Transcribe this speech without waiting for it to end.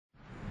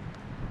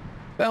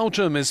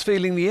Belgium is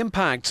feeling the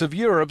impact of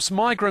Europe's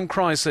migrant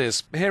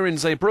crisis. Here in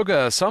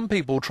Zeebrugge, some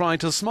people try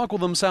to smuggle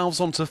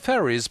themselves onto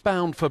ferries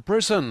bound for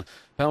Britain.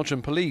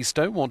 Belgian police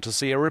don't want to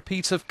see a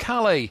repeat of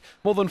Calais.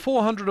 More than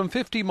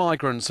 450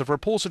 migrants have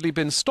reportedly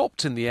been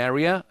stopped in the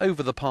area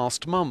over the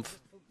past month.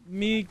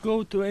 Me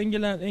go to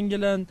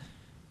England,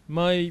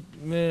 my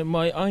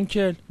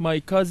uncle, my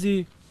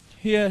cousin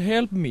here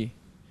help me.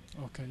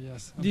 Okay,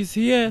 yes. This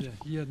here?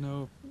 Yeah,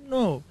 no.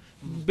 No.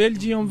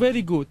 Belgium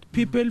very good.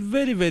 People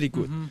very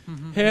good.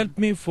 Help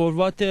me for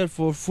water,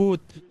 for food.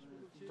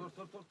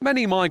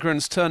 Many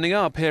migrants turning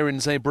up here in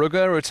Zeebrugge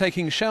are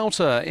taking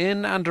shelter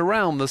in and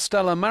around the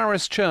Stella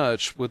Maris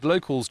church, with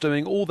locals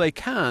doing all they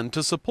can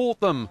to support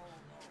them.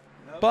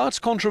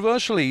 But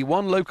controversially,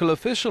 one local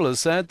official has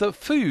said that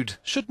food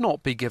should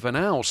not be given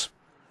out.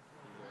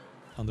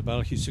 Aan de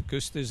Belgische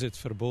kust is het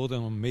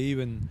verboden om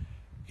meeuwen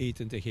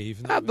eten te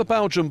geven. At the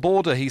Belgian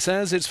border, he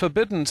says it's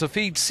forbidden to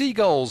feed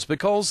seagulls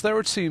because there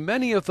are too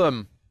many of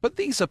them. But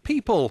these are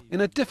people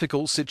in a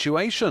difficult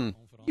situation.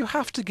 You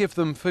have to give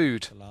them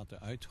food.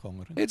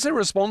 It's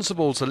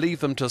irresponsible to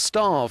leave them to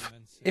starve.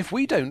 If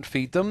we don't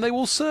feed them, they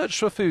will search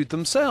for food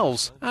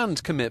themselves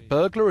and commit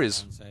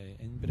burglaries.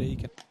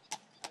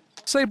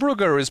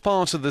 Zeebrugge is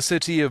part of the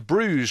city of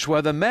Bruges,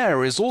 where the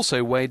mayor is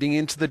also wading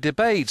into the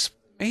debate.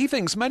 He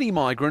thinks many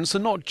migrants are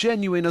not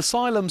genuine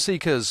asylum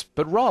seekers,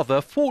 but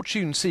rather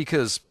fortune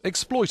seekers,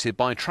 exploited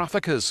by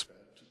traffickers.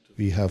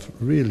 We have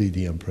really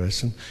the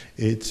impression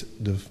it's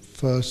the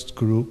first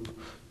group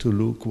to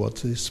look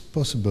what is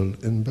possible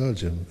in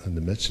Belgium, and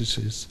the message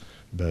is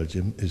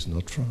Belgium is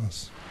not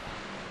France.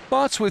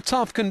 But with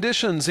tough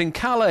conditions in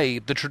Calais,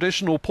 the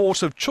traditional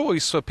port of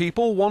choice for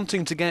people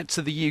wanting to get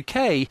to the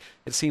UK,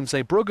 it seems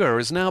Zeebrugge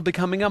is now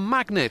becoming a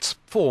magnet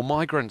for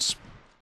migrants.